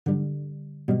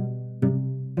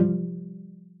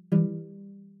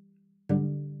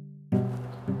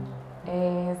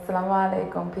Assalamu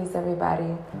alaikum. Peace,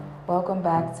 everybody. Welcome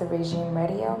back to Regime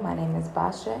Radio. My name is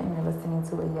Basha, and you're listening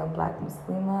to a young black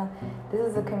Muslima. This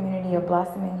is a community of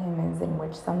blossoming humans in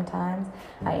which sometimes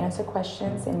I answer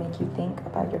questions and make you think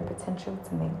about your potential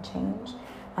to make change.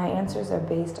 My answers are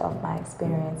based off my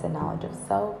experience and knowledge of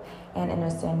self and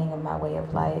understanding of my way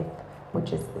of life,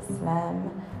 which is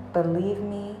Islam. Believe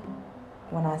me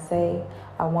when I say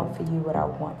I want for you what I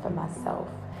want for myself.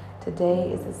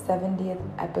 Today is the 70th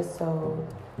episode,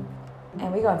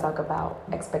 and we're going to talk about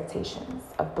expectations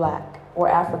of black or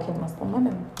African Muslim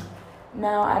women.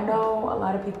 Now, I know a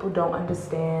lot of people don't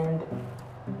understand,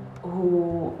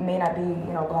 who may not be,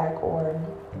 black or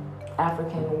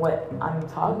African, what I'm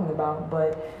talking about,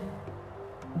 but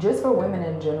just for women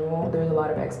in general, there's a lot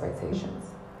of expectations.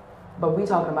 But we're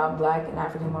talking about black and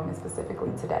African women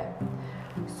specifically today.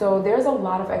 So there's a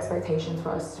lot of expectations for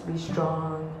us to be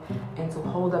strong and to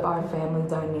hold up our family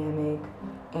dynamic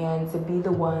and to be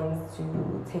the ones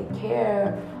to take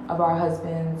care of our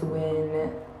husbands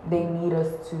when they need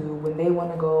us to, when they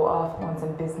want to go off on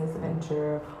some business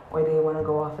venture or they want to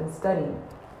go off and study.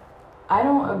 I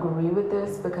don't agree with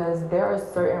this because there are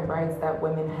certain rights that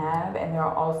women have, and there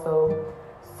are also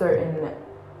certain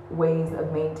ways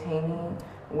of maintaining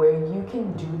where you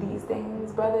can do these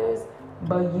things, brothers,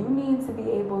 but you need to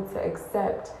be able to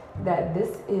accept that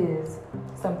this is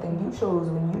something you chose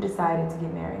when you decided to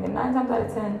get married. And 9 times out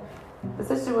of 10, the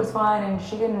sister was fine and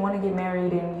she didn't want to get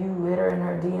married, and you hit her in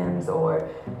her DMs, or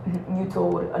you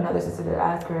told another sister to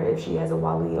ask her if she has a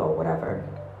wali or whatever.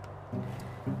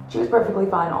 She was perfectly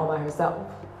fine all by herself.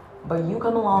 But you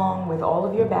come along with all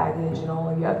of your baggage and all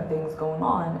of your other things going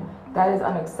on. That is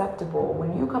unacceptable.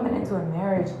 When you coming into a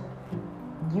marriage,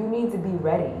 you need to be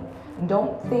ready. And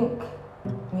don't think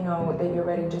that you're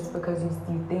ready just because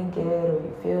you think it or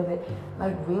you feel it.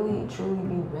 Like, really, truly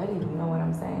be ready. You know what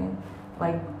I'm saying?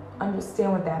 Like,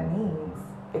 understand what that means.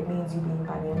 It means you being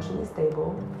financially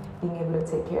stable, being able to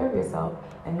take care of yourself,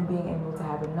 and you being able to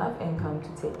have enough income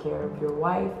to take care of your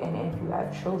wife and if you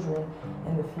have children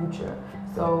in the future.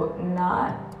 So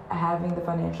not having the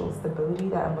financial stability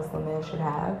that a Muslim man should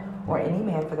have, or any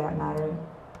man for that matter,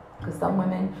 because some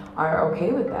women are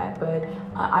okay with that, but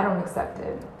I don't accept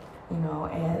it.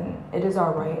 And it is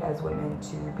our right as women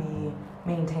to be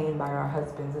maintained by our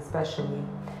husbands, especially.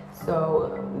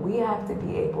 So we have to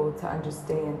be able to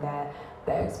understand that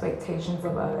the expectations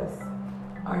of us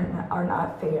are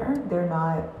not fair. They're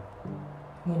not,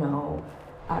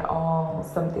 at all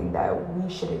something that we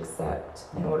should accept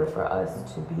in order for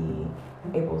us to be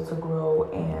able to grow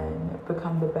and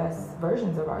become the best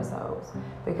versions of ourselves.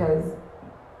 Because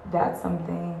that's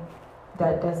something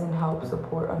that doesn't help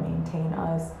support or maintain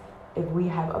us if we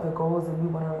have other goals and we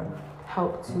want to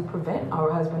help to prevent our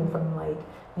husband from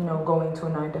going to a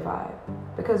 9 to 5.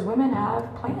 Because women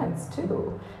have plans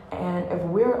too. And if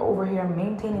we're over here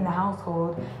maintaining the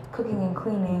household, cooking and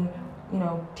cleaning,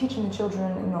 teaching the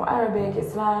children, Arabic,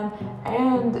 Islam,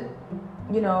 and,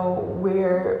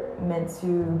 we're meant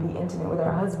to be intimate with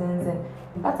our husbands, and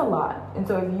that's a lot. And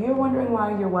so if you're wondering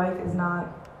why your wife is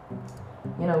not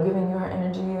giving you her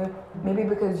energy, maybe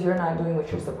because you're not doing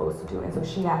what you're supposed to do, and so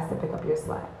she has to pick up your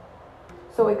slack.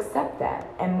 So accept that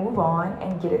and move on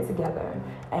and get it together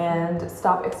and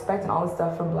stop expecting all this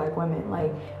stuff from black women.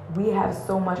 Like, we have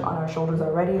so much on our shoulders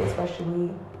already,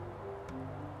 especially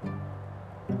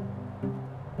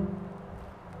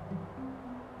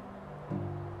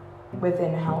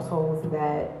within households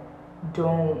that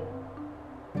don't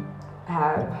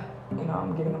have,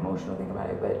 I'm getting emotional thinking about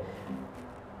it, but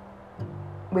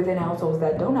within households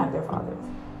that don't have their fathers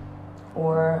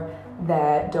or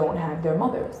that don't have their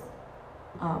mothers.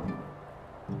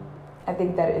 I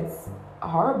think that it's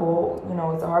horrible,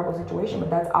 it's a horrible situation, but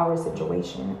that's our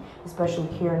situation, especially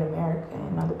here in America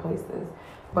and other places.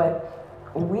 But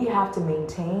we have to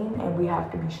maintain and we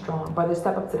have to be strong. Brother,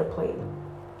 step up to the plate.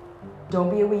 Don't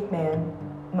be a weak man.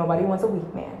 Nobody wants a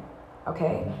weak man,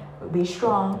 okay? Be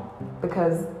strong,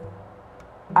 because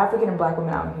African and black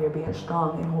women out here being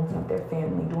strong and holding up their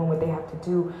family, doing what they have to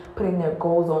do, putting their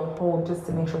goals on hold just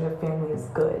to make sure their family is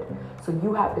good. So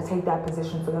you have to take that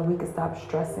position so that we can stop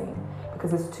stressing,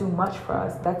 because it's too much for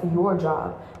us. That's your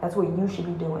job. That's what you should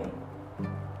be doing.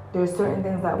 There's certain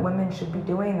things that women should be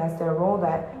doing. That's their role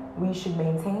that we should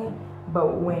maintain.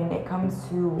 But when it comes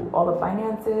to all the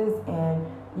finances and,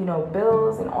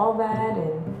 bills and all that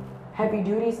and heavy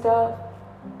duty stuff,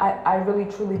 I really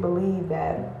truly believe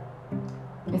that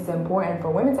it's important for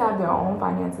women to have their own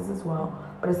finances as well,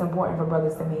 but it's important for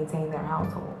brothers to maintain their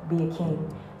household. Be a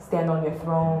king. Stand on your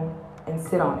throne and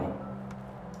sit on it.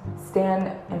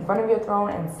 Stand in front of your throne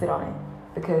and sit on it.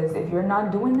 Because if you're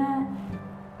not doing that,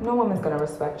 no woman's going to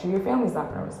respect you. Your family's not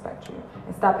going to respect you.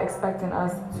 And stop expecting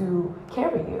us to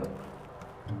carry you.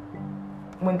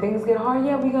 When things get hard,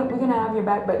 yeah, we're gonna have your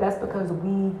back, but that's because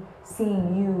we've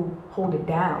seen you hold it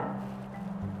down.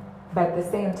 But at the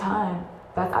same time,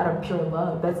 that's out of pure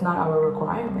love. That's not our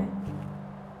requirement.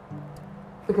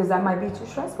 Because that might be too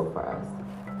stressful for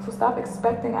us. So stop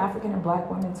expecting African and black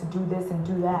women to do this and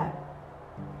do that.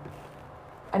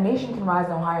 A nation can rise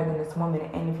no higher than this woman.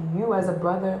 And if you as a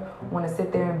brother want to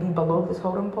sit there and be below this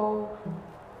totem pole,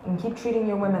 and keep treating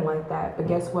your women like that. But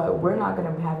guess what? We're not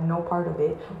going to have no part of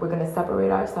it. We're going to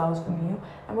separate ourselves from you.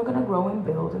 And we're going to grow and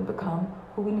build and become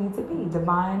who we need to be.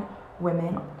 Divine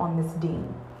women on this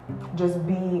deen. Just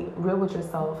be real with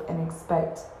yourself and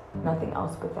expect nothing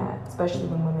else but that. Especially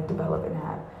when women develop and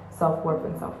have self-worth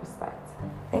and self-respect.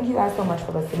 Thank you guys so much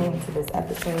for listening to this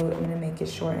episode. I'm going to make it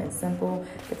short and simple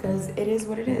because it is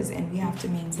what it is. And we have to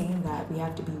maintain that. We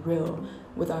have to be real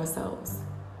with ourselves.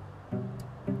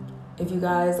 If you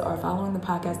guys are following the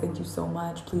podcast, thank you so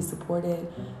much. Please support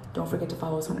it. Don't forget to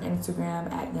follow us on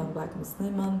Instagram at Young Black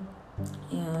Muslima.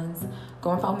 And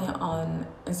go and follow me on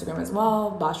Instagram as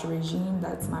well, Basha Regine.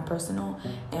 That's my personal.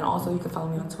 And also you can follow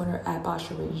me on Twitter at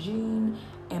Basha Regine.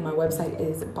 And my website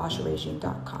is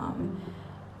basharegine.com.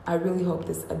 I really hope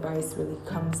this advice really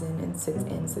comes in and sits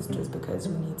in, sisters, because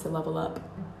we need to level up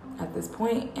at this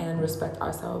point and respect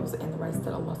ourselves and the rights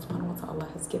that Allah subhanahu wa ta'ala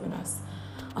has given us.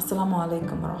 Assalamu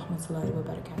alaikum wa rahmatullahi wa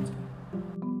barakatuh.